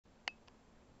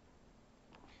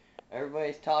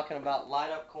Everybody's talking about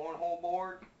light up cornhole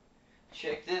board.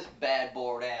 Check this bad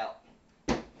board out.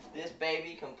 This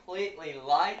baby completely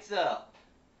lights up.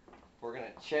 We're going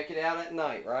to check it out at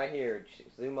night right here.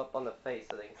 Zoom up on the face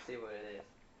so they can see what it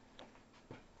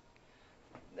is.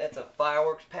 That's a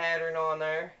fireworks pattern on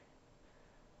there.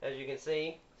 As you can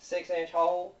see, 6-inch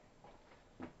hole,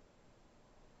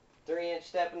 3-inch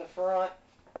step in the front,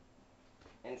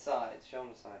 and sides. Show them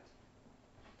the sides.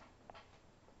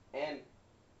 And,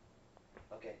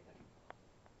 okay.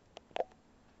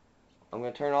 I'm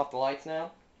going to turn off the lights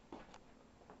now.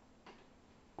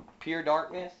 Pure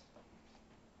darkness.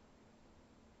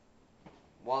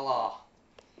 Voila.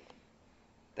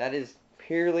 That is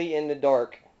purely in the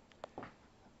dark.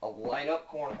 A light up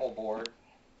cornhole board.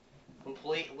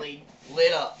 Completely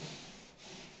lit up.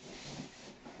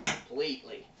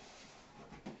 Completely.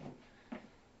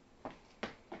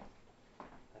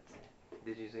 That's it.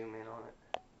 Did you zoom in on it?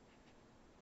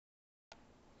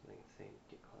 So you can see,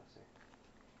 get closer.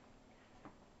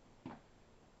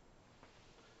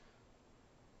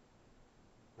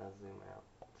 Now zoom out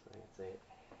so you can see it.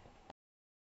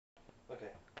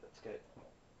 Okay, that's good.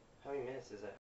 How many minutes is that?